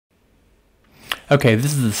Okay,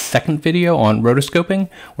 this is the second video on rotoscoping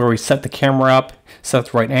where we set the camera up, set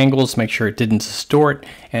the right angles, make sure it didn't distort,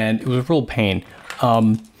 and it was a real pain.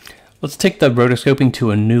 Let's take the rotoscoping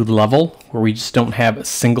to a new level where we just don't have a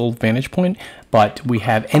single vantage point, but we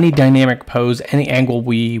have any dynamic pose, any angle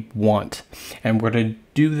we want. And we're going to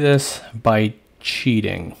do this by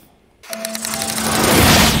cheating.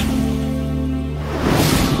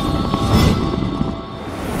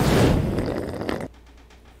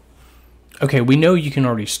 Okay, we know you can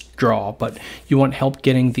already draw, but you want help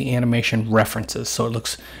getting the animation references so it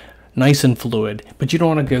looks nice and fluid. But you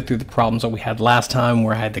don't want to go through the problems that we had last time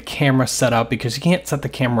where I had the camera set up, because you can't set the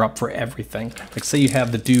camera up for everything. Like say you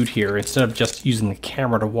have the dude here, instead of just using the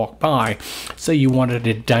camera to walk by, say you wanted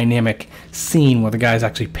a dynamic scene where the guy's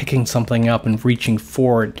actually picking something up and reaching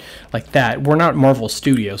forward like that. We're not Marvel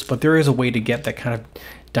Studios, but there is a way to get that kind of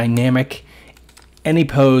dynamic, any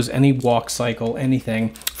pose, any walk cycle,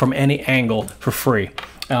 anything from any angle for free.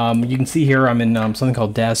 You can see here I'm in something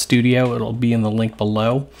called Daz Studio. It'll be in the link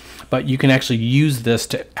below. But you can actually use this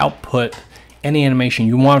to output any animation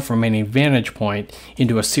you want from any vantage point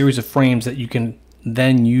into a series of frames that you can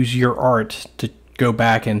then use your art to go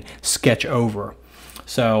back and sketch over.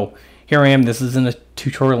 So here I am. This isn't a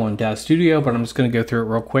tutorial on Daz Studio, but I'm just going to go through it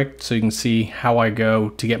real quick so you can see how I go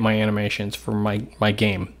to get my animations for my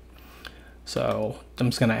game. So I'm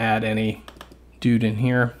just going to add any dude in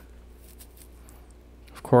here.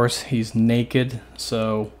 Of course, he's naked,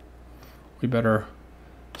 so we better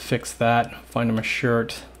fix that. Find him a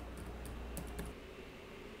shirt.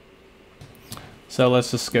 So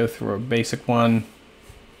let's just go through a basic one.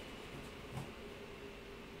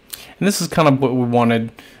 And this is kind of what we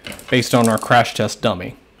wanted based on our crash test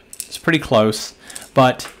dummy. It's pretty close,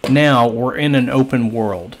 but now we're in an open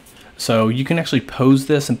world. So you can actually pose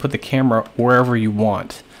this and put the camera wherever you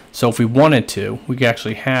want. So if we wanted to, we could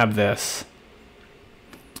actually have this.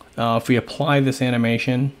 If we apply this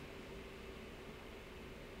animation,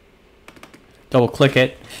 double click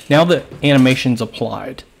it, now the animation's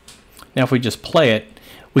applied. Now if we just play it,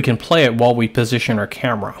 we can play it while we position our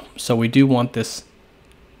camera. So we do want this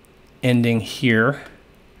ending here.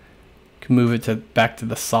 You can move it back to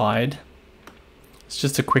the side. It's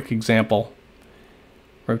just a quick example.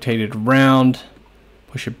 Rotate it around,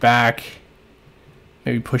 push it back,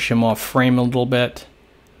 maybe push him off frame a little bit,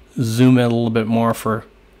 zoom in a little bit more for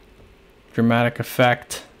dramatic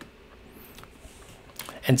effect,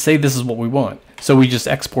 and say this is what we want. So we just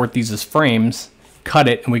export these as frames, cut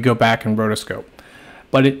it, and we go back and rotoscope.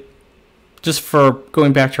 But just for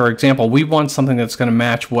going back to our example, we want something that's going to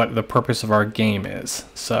match what the purpose of our game is.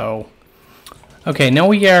 So, okay, now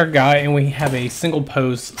we get our guy and we have a single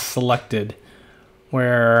pose selected,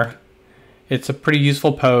 where it's a pretty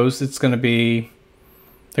useful pose. It's going to be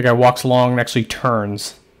the guy walks along and actually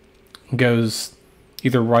turns and goes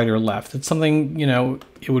either right or left. It's something, you know,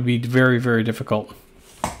 it would be very, very difficult.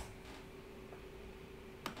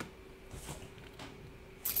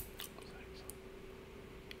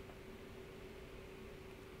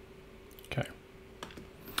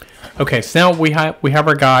 Okay, so now we have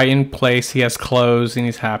our guy in place. He has clothes and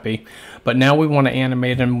he's happy. But now we want to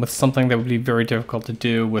animate him with something that would be very difficult to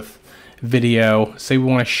do with video. Say we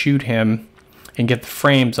want to shoot him and get the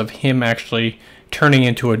frames of him actually turning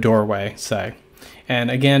into a doorway, say. And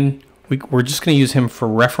again, we're just going to use him for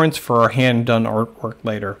reference for our hand-done artwork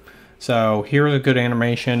later. So here's a good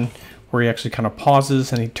animation where he actually kind of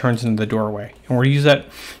pauses and he turns into the doorway. And we're going to use that,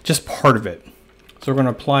 just part of it. So we're going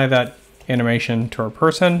to apply that animation to our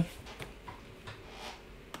person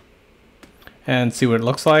and see what it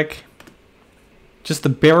looks like. Just the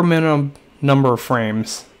bare minimum number of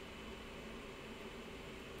frames.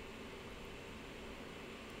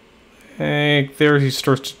 And there he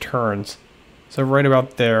starts to turns. So right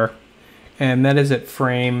about there. And that is at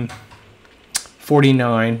frame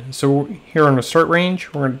 49. So here on the start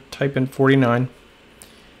range, we're going to type in 49.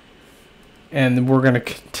 And then we're going to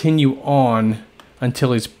continue on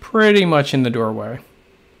until he's pretty much in the doorway.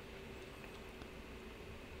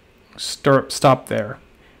 Stop there.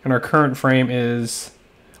 And our current frame is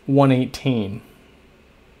 118.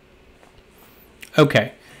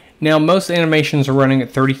 Okay, now most animations are running at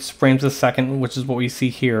 30 frames a second, which is what we see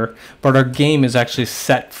here, but our game is actually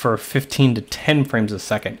set for 15 to 10 frames a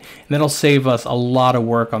second, and that'll save us a lot of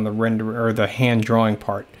work on the render or the hand drawing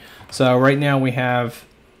part. So right now we have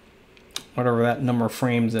whatever that number of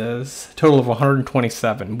frames is, a total of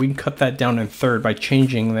 127. We can cut that down in third by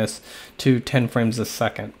changing this to 10 frames a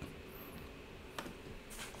second.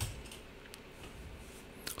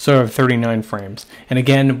 So I have 39 frames. And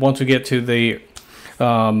again, once we get to the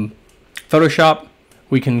Photoshop,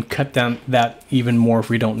 we can cut down that even more if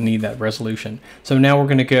we don't need that resolution. So now we're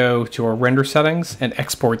going to go to our render settings and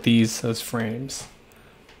export these as frames.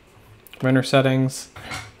 Render settings.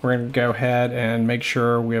 We're going to go ahead and make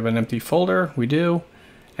sure we have an empty folder. We do.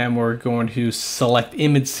 And we're going to select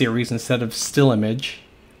image series instead of still image.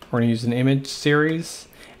 We're going to use an image series.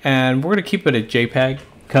 And we're going to keep it a JPEG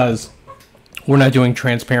because we're not doing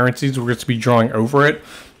transparencies. We're going to be drawing over it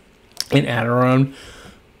and add our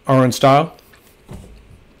own style.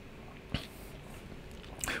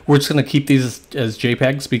 We're just going to keep these as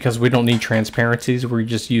JPEGs because we don't need transparencies. We're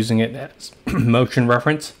just using it as motion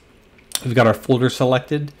reference. We've got our folder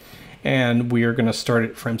selected, and we are going to start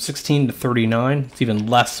it from 16 to 39. It's even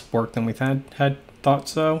less work than we had thought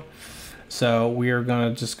so. So we are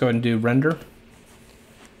going to just go ahead and do render.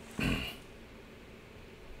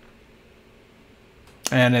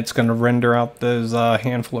 And it's going to render out those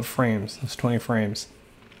handful of frames, those 20 frames.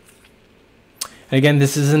 And again,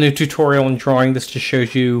 this isn't a tutorial in drawing. This just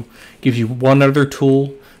shows you, gives you one other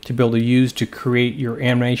tool to be able to use to create your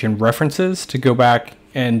animation references to go back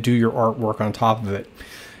and do your artwork on top of it.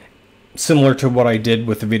 Similar to what I did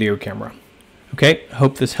with the video camera. Okay,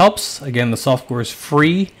 hope this helps. Again, the software is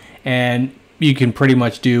free and you can pretty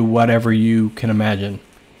much do whatever you can imagine.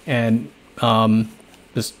 And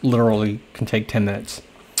this literally can take 10 minutes.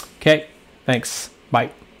 Okay, thanks.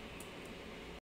 Bye.